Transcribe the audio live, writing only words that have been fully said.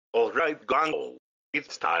Alright, Gongo.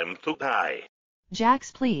 It's time to die.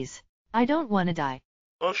 Jax, please. I don't wanna die.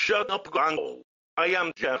 Oh, shut up, Gongo. I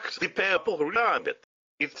am Jax the Purple Rabbit.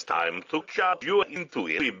 It's time to chop you into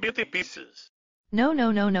itty bitty pieces. No,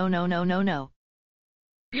 no, no, no, no, no, no, no.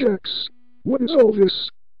 Jax, what is all this?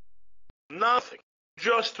 Nothing.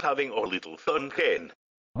 Just having a little fun, Caine.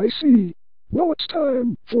 I see. Well, it's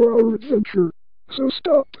time for our adventure. So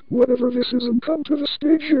stop whatever this is and come to the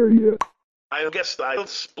stage area. I guess I'll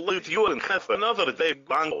split you in half another day,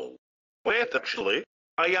 Gongo. Wait, actually,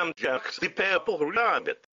 I am Jax the Purple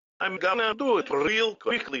Rabbit. I'm gonna do it real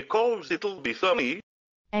quickly cause it'll be funny.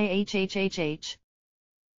 A-H-H-H-H.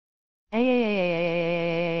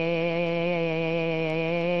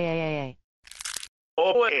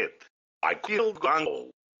 Oh wait, I killed Gongo.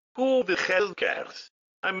 Who the hell cares?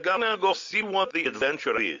 I'm gonna go see what the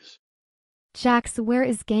adventure is. Jax, where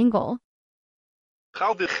is Gangle?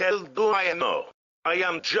 How the hell do I know? I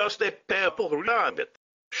am just a purple rabbit.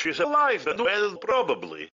 She's alive and well,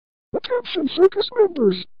 probably. Attention, circus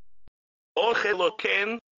members. Oh, hello,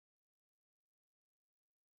 Caine.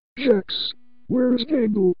 Jax, where is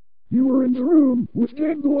Gangle? You were in the room with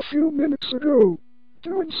Gangle a few minutes ago,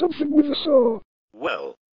 doing something with a saw.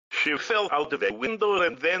 Well, she fell out of a window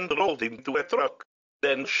and then rolled into a truck.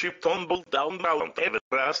 Then she tumbled down Mount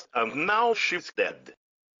Everest and now she's dead.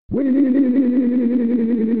 Wait,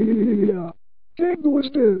 Gangle is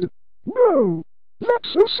dead. No,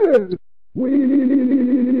 that's so sad.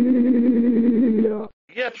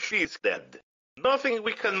 Yet she's dead. Nothing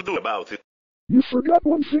we can do about it. You forgot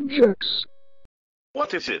one thing, Jax.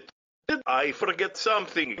 What is it? Did I forget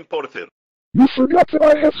something important? You forgot that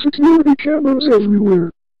I have security cameras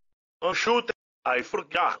everywhere. Oh shoot, I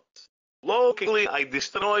forgot. Luckily, I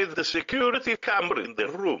destroyed the security camera in the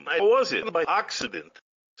room I was in by accident.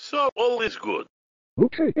 So all is good.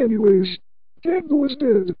 Okay, anyways, Gangle is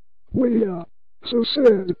dead. So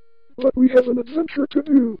sad. But we have an adventure to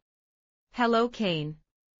do. Hello, Caine.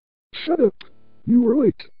 Shut up. You were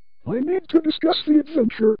late. I need to discuss the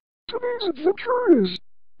adventure. Today's adventure is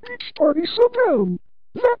Beach Party Sundown.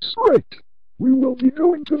 That's right. We will be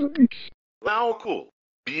going to the beach. Now cool.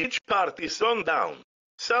 Beach party sundown.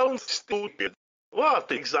 Sounds stupid.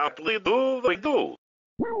 What exactly do we do?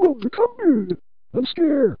 We will become nude and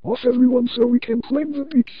scare off everyone so we can claim the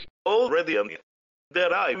beach. Already on it.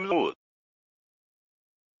 There I'm nude.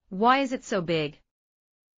 Why is it so big?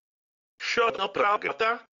 Shut up,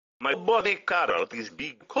 Ragatha. My body carrot is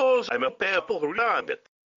big because I'm a purple rabbit.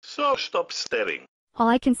 So stop staring. All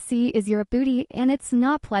I can see is your booty, and it's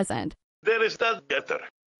not pleasant. There is that better.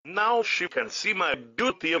 Now she can see my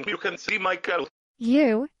beauty and you can see my carrot.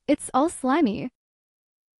 It's all slimy.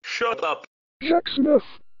 Shut up. Jax, enough.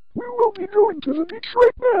 We will be going to the beach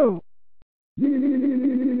right now.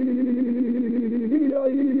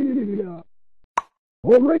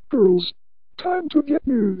 All right, girls. Time to get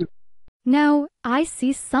nude. No, I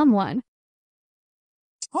see someone.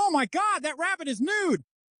 Oh my God, that rabbit is nude!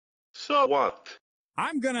 So what?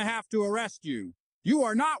 I'm gonna have to arrest you. You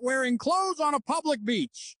are not wearing clothes on a public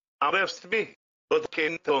beach. Arrest me. But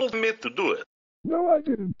Caine told me to do it. No, I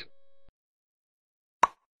didn't.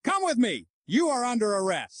 Come with me. You are under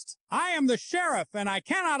arrest. I am the sheriff, and I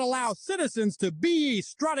cannot allow citizens to be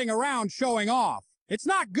strutting around showing off. It's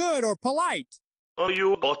not good or polite. Oh,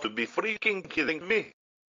 you ought to be freaking kidding me.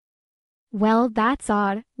 Well, that's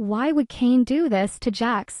odd. Why would Caine do this to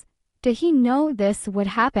Jax? Did he know this would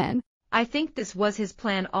happen? I think this was his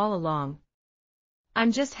plan all along.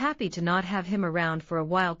 I'm just happy to not have him around for a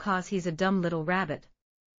while cause he's a dumb little rabbit.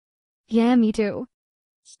 Yeah, me too.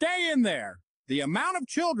 Stay in there. The amount of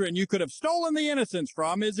children you could have stolen the innocence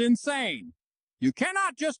from is insane. You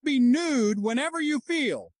cannot just be nude whenever you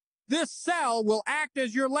feel. This cell will act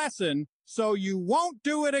as your lesson, so you won't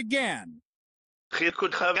do it again. He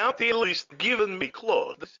could have at least given me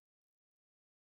clothes.